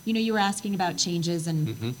curating. You know, you were asking about changes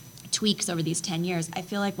and tweaks over these 10 years. I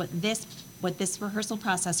feel like what this rehearsal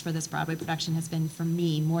process for this Broadway production has been for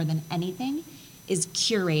me more than anything is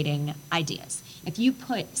curating ideas. If you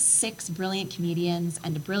put 6 brilliant comedians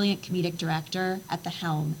and a brilliant comedic director at the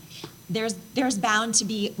helm, there's bound to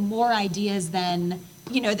be more ideas than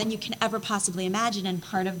you can ever possibly imagine. And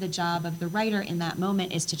part of the job of the writer in that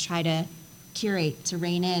moment is to try to curate, to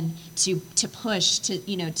rein in, to push,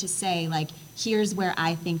 to say, like, here's where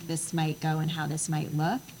I think this might go and how this might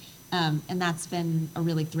look. And that's been a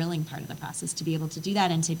really thrilling part of the process, to be able to do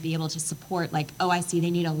that and to be able to support, like, oh, I see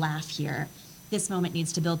they need a laugh here. This moment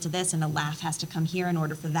needs to build to this, and a laugh has to come here in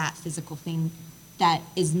order for that physical thing that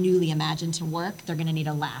is newly imagined to work. They're going to need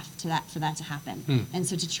a laugh for that to happen. And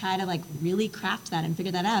so to try to, like, really craft that and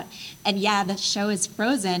figure that out. And yeah, the show is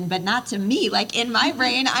frozen, but not to me. Like, in my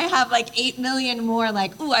brain, I have like 8 million more,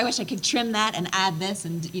 like, ooh, I wish I could trim that and add this,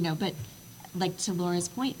 and but like to Laura's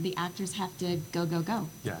point, the actors have to go.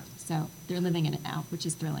 Yeah. So they're living in it now, which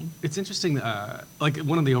is thrilling. It's interesting. Like,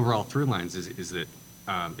 one of the overall through lines is that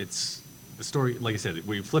it's the story. Like I said,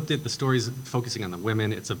 we flipped it. The story's focusing on the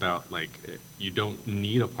women. It's about, like, you don't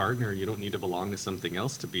need a partner. You don't need to belong to something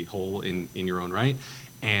else to be whole in your own right,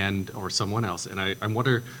 or someone else. And I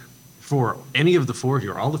wonder, for any of the 4 of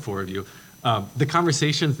you, or all the 4 of you, the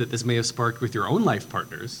conversations that this may have sparked with your own life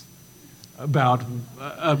partners about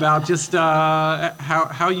just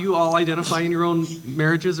how you all identify in your own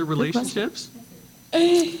marriages or relationships.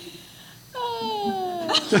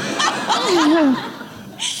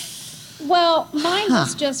 Well, mine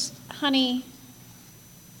was just, honey,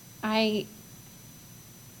 when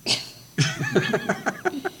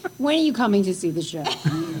are you coming to see the show?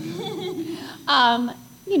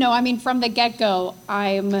 From the get-go,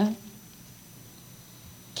 I'm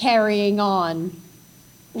carrying on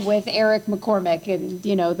with Eric McCormick and,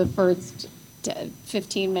 the first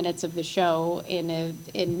 15 minutes of the show in a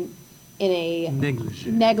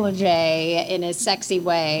negligee in a sexy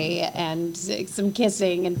way, and some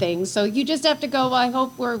kissing and things. So you just have to go, I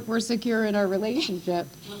hope we're secure in our relationship.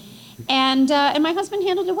 And my husband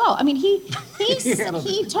handled it well. I mean, he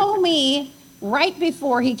told me right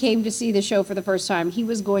before he came to see the show for the first time, he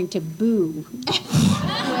was going to boo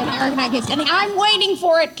when Eric and I kissed. And I'm waiting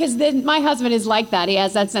for it, because then my husband is like that. He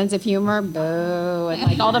has that sense of humor, boo. And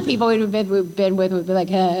like all the people we've been with would be like,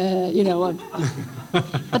 But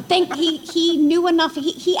he knew enough.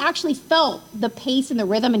 He actually felt the pace and the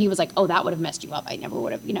rhythm, and he was like, oh, that would have messed you up. I never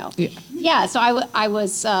would have, Yeah, so I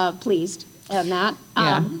was pleased on that.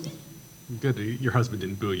 Good. Your husband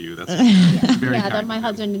didn't boo you. That's very kind. That my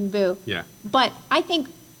husband didn't boo. Yeah. But I think,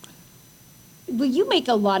 you make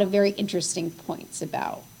a lot of very interesting points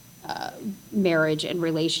about marriage and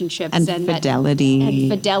relationships and fidelity.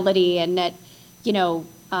 And that,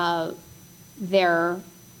 there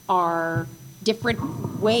are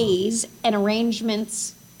different ways and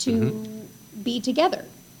arrangements to be together.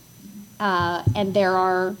 And there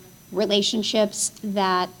are relationships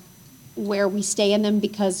where we stay in them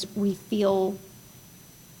because we feel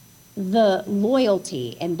the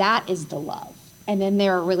loyalty, and that is the love. And then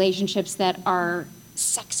there are relationships that are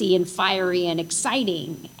sexy and fiery and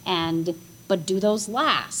exciting, but do those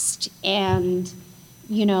last? And,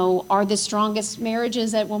 are the strongest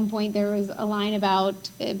marriages? At one point there was a line about,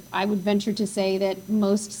 I would venture to say that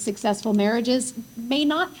most successful marriages may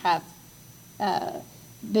not have,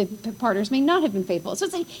 the partners may not have been faithful. So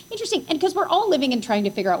it's interesting, and because we're all living and trying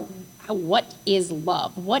to figure out what is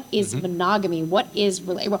love, what is monogamy, what is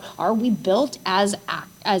are we built as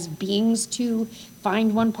beings to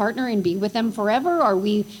find one partner and be with them forever? Are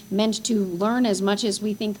we meant to learn as much as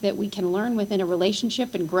we think that we can learn within a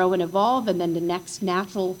relationship and grow and evolve, and then the next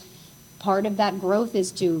natural part of that growth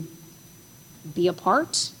is to be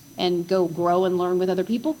apart and go grow and learn with other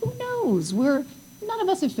people? Who knows? None of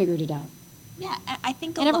us have figured it out. Yeah, I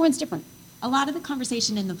think everyone's different. A lot of the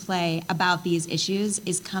conversation in the play about these issues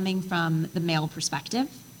is coming from the male perspective.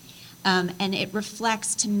 And it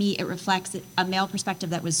reflects, to me, a male perspective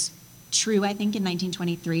that was true, I think, in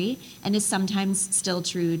 1923 and is sometimes still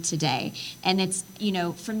true today. And it's,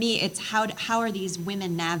 for me, it's how are these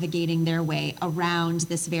women navigating their way around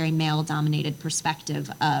this very male-dominated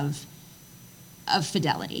perspective of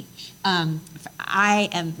fidelity. My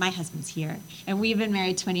husband's here, and we've been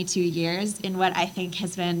married 22 years in what I think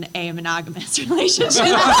has been a monogamous relationship.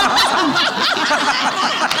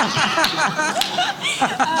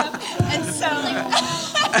 And so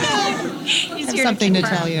he's here Something to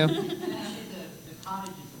tell you.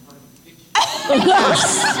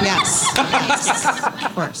 Yes.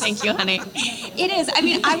 Of course. Thank you, honey. It is. I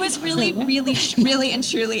mean, I was really and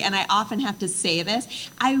truly, and I often have to say this,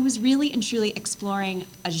 I was really and truly exploring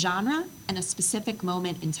a genre and a specific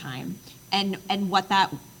moment in time and what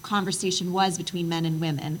that conversation was between men and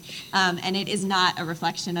women. And it is not a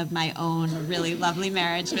reflection of my own really lovely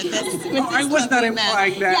marriage with this. I was not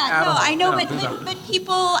implying that at all. I know, but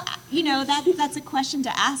people, that's a question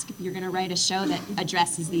to ask if you're going to write a show that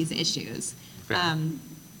addresses these issues.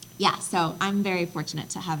 So I'm very fortunate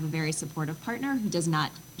to have a very supportive partner who does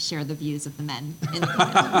not share the views of the men in the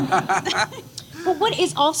community. But what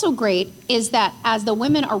is also great is that as the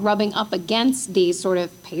women are rubbing up against these sort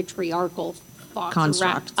of patriarchal thoughts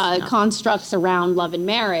constructs around love and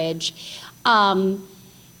marriage, and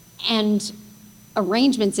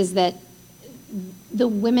arrangements, is that the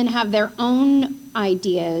women have their own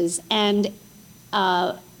ideas and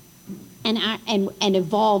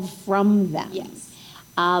evolve from them. Yes.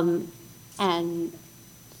 And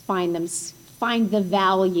find the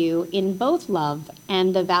value in both love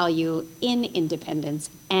and the value in independence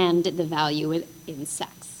and the value in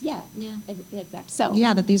sex. Yeah, exactly. So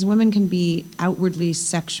Yeah, that these women can be outwardly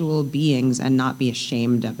sexual beings and not be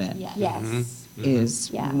ashamed of it. yes.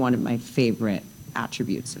 Is one of my favorite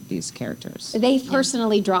attributes of these characters. They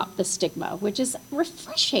personally drop the stigma, which is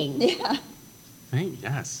refreshing. Yeah.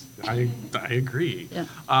 Yes, I agree.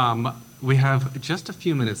 We have just a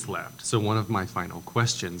few minutes left, so one of my final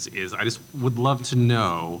questions is, I just would love to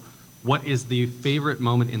know, what is the favorite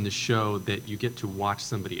moment in the show that you get to watch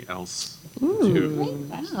somebody else do?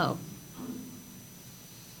 Wow.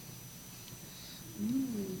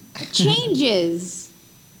 Changes.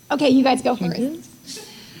 Okay, you guys go first.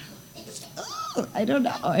 I don't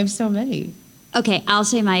know. I have so many. Okay, I'll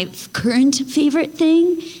say my current favorite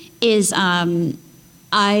thing is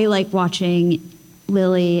I like watching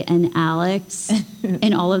Lilli and Alex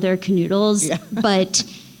and all of their canoodles, but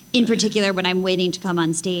in particular, when I'm waiting to come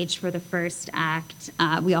on stage for the first act,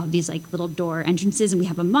 we all have these like little door entrances, and we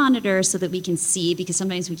have a monitor so that we can see, because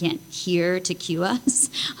sometimes we can't hear to cue us,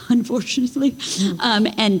 unfortunately.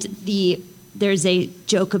 And there's a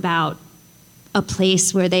joke about a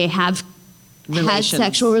place where they have had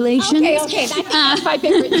sexual relations. Okay, that's my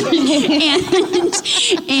favorite.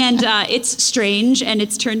 and it's strange, and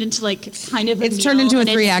it's turned into like kind of It's turned into a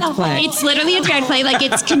 3-act play. It's literally a 3-act play. Like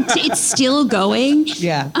it's still going.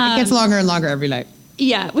 Yeah, it gets longer and longer every night.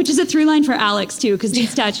 Yeah, which is a through line for Alex too, because the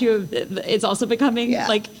statue is also becoming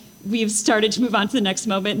like, we've started to move on to the next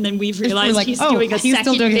moment, and then we've realized he's doing a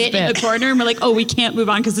second bit in the corner, and we're like, oh, we can't move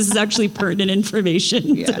on because this is actually pertinent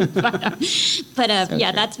information. But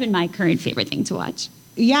that's been my current favorite thing to watch.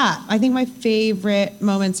 Yeah, I think my favorite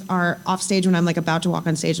moments are off stage, when I'm like about to walk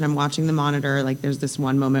on stage and I'm watching the monitor. Like there's this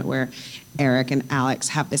one moment where Eric and Alex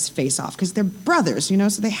have this face off because they're brothers,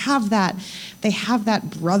 so they have that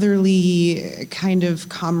brotherly kind of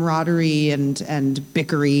camaraderie and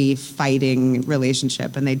bickery I'm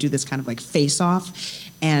relationship, and they do this kind of like face off,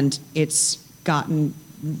 and it's gotten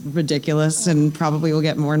ridiculous and probably will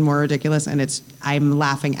get more and more ridiculous, and I'm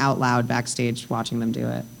laughing out loud backstage watching them do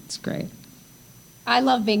it. It's great. I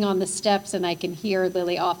love being on the steps and I can hear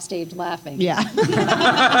Lilli off stage laughing. Yeah.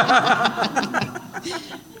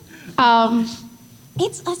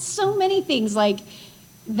 It's so many things like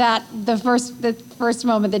that. The first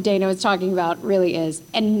moment that Dana was talking about really is,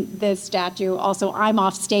 and the statue also. I'm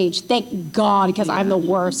off stage, thank God, because I'm the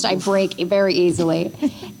worst. I break very easily,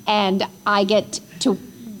 and I get to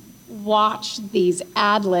watch these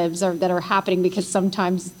ad libs that are happening because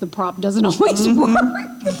sometimes the prop doesn't always work.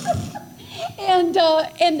 And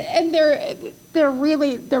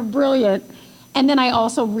they're brilliant. And then I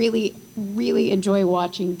also really, really enjoy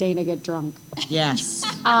watching Dana get drunk. Yes.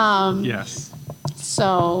 Yes.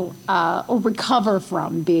 So, or recover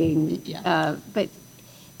from being, but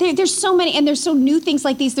there's so many, and there's so new things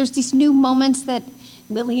like these. There's these new moments that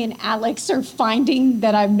Lilli and Alex are finding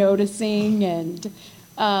that I'm noticing, and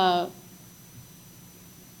I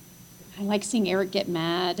like seeing Eric get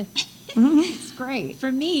mad. It's great.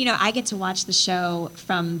 For me, I get to watch the show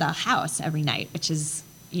from the house every night, which is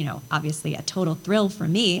obviously a total thrill for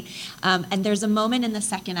me. And there's a moment in the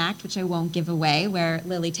second act, which I won't give away, where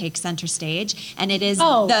Lilli takes center stage, and it is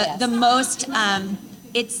the most,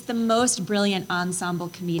 it's the most brilliant ensemble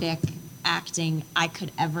comedic acting I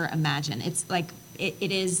could ever imagine. It's like,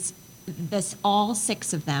 it is this, all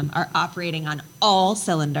six of them are operating on all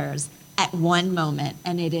cylinders at one moment,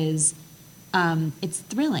 and it is, it's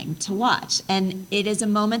thrilling to watch. And it is a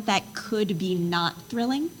moment that could be not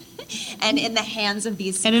thrilling. And in the hands of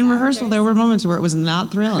these And in rehearsal, there were moments where it was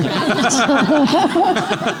not thrilling. That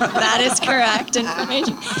is correct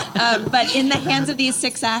information. But in the hands of these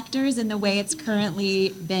six actors, in the way it's currently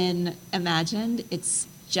been imagined, it's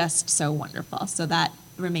just so wonderful. So that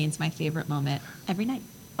remains my favorite moment every night.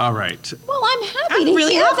 All right. Well, I'm happy to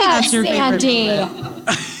hear that, Sandy.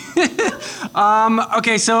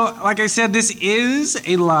 Okay, so like I said, this is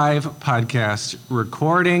a live podcast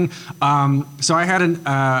recording. So I had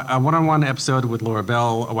a one-on-one episode with Laura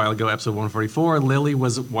Bell a while ago, episode 144. Lilli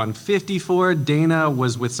was 154. Dana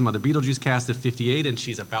was with some other Beetlejuice cast at 58, and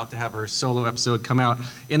she's about to have her solo episode come out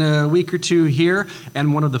in a week or two here.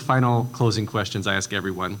 And one of the final closing questions I ask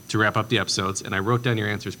everyone to wrap up the episodes, and I wrote down your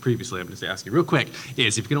answers previously, I'm going to ask you real quick,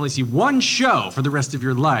 is if you can only see one show for the rest of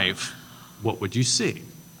your life, what would you see?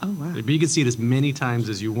 Oh, wow. But you can see it as many times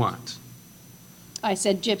as you want. I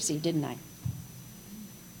said Gypsy, didn't I?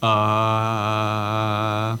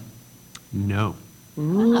 No.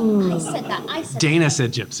 I said that. Dana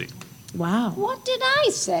said Gypsy. Wow. What did I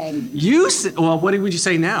say? You said, well, what would you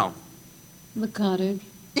say now? The Cottage.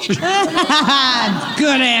 Good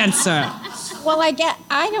answer. Well, I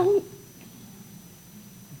don't.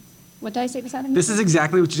 What did I say? The Sound of This Music? is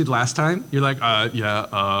exactly what you did last time. You're like, Was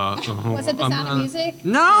it The Sound of Music?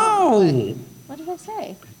 No. What did I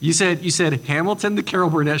say? You said Hamilton, the Carol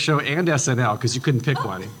Burnett Show, and SNL because you couldn't pick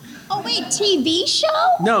one. Oh, wait, TV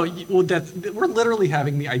show? No, well, we're literally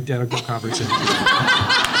having the identical conversation.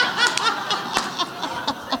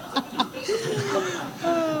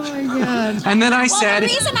 And then I said, the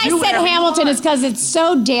reason I said Hamilton is because it's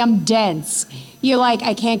so damn dense. You're like,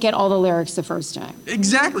 I can't get all the lyrics the first time.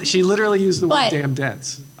 Exactly. She literally used the word But- damn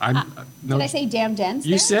dense. No, Did I say damn dense?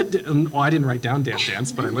 You said, well, I didn't write down damn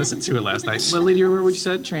dense, but I listened to it last night. Lilli, do you remember what you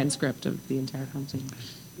said? Transcript of the entire conversation.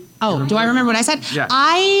 Oh, do I remember what I said? Yeah.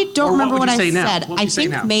 I don't Or what remember would what you I say now? said. What would I you say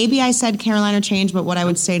think now? maybe I said Carolina Change, but what I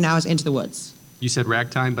would say now is Into the Woods. You said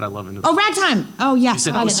ragtime, but I love it. Oh, Ragtime. Oh, yes.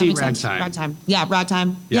 You said Oh, OC that makes sense. Ragtime. Ragtime. Yeah,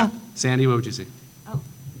 Ragtime. Yeah. Sandy, what would you say? Well,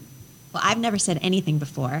 I've never said anything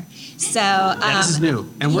before. So Yeah, this is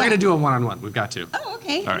new. And we're yeah. going to do a one-on-one. We've got to. Oh,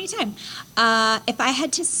 okay. All right. Anytime. If I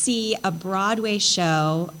had to see a Broadway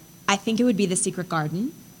show, I think it would be The Secret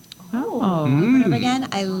Garden. Oh. Over and over again.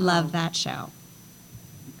 I love that show.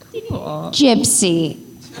 Gypsy.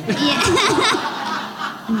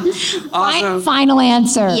 Awesome. Final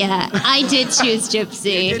answer. Yeah, I did choose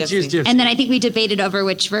Gypsy. You did choose Gypsy. And then I think we debated over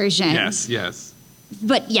which version. Yes.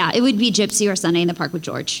 But yeah, it would be Gypsy or Sunday in the Park with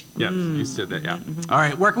George. Yep, you said that, yeah. All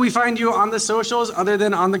right, where can we find you on the socials other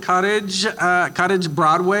than on the Cottage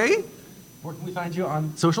Broadway? Where can we find you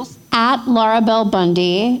on socials? At Laura Bell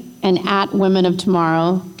Bundy and at Women of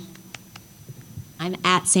Tomorrow. I'm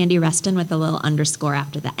at Sandy Rustin with a little underscore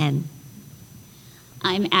after the N.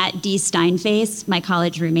 I'm at D Steinface. My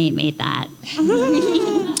college roommate made that.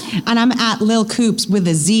 And I'm at Lil Coops with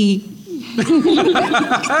a Z.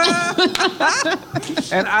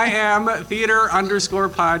 And I am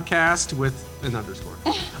theater_podcast with an underscore.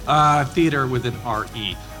 Theater with an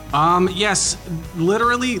R-E. Yes,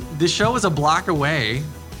 literally, the show is a block away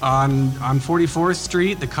on 44th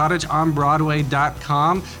Street, the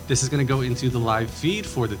cottageonbroadway.com. This is going to go into the live feed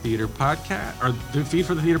for the theater podcast, or the feed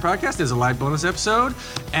for the theater podcast. There's a live bonus episode.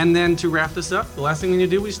 And then to wrap this up, the last thing we need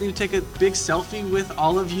to do, we just need to take a big selfie with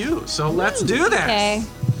all of you. So let's do this. Okay.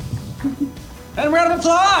 And a round of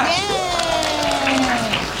applause.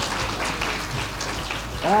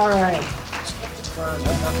 All right.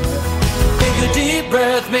 Take a deep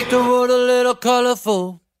breath, make the world a little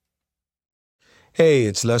colorful. Hey,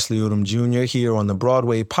 it's Leslie Odom Jr. here on the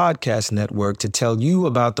Broadway Podcast Network to tell you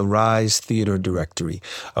about the Rise Theater Directory,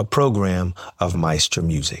 a program of Maestro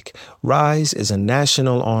Music. Rise is a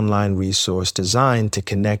national online resource designed to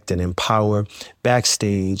connect and empower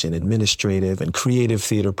backstage and administrative and creative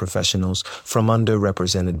theater professionals from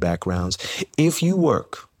underrepresented backgrounds. If you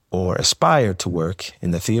work or aspire to work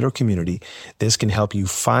in the theater community, this can help you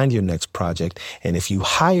find your next project. And if you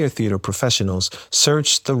hire theater professionals,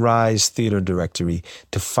 search the Rise Theater Directory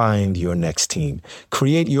to find your next team.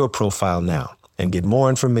 Create your profile now and get more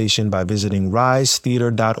information by visiting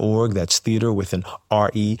risetheater.org. That's theater with an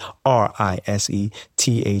R-E, R-I-S-E,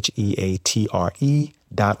 Theatere.org,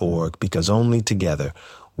 because only together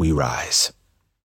we rise.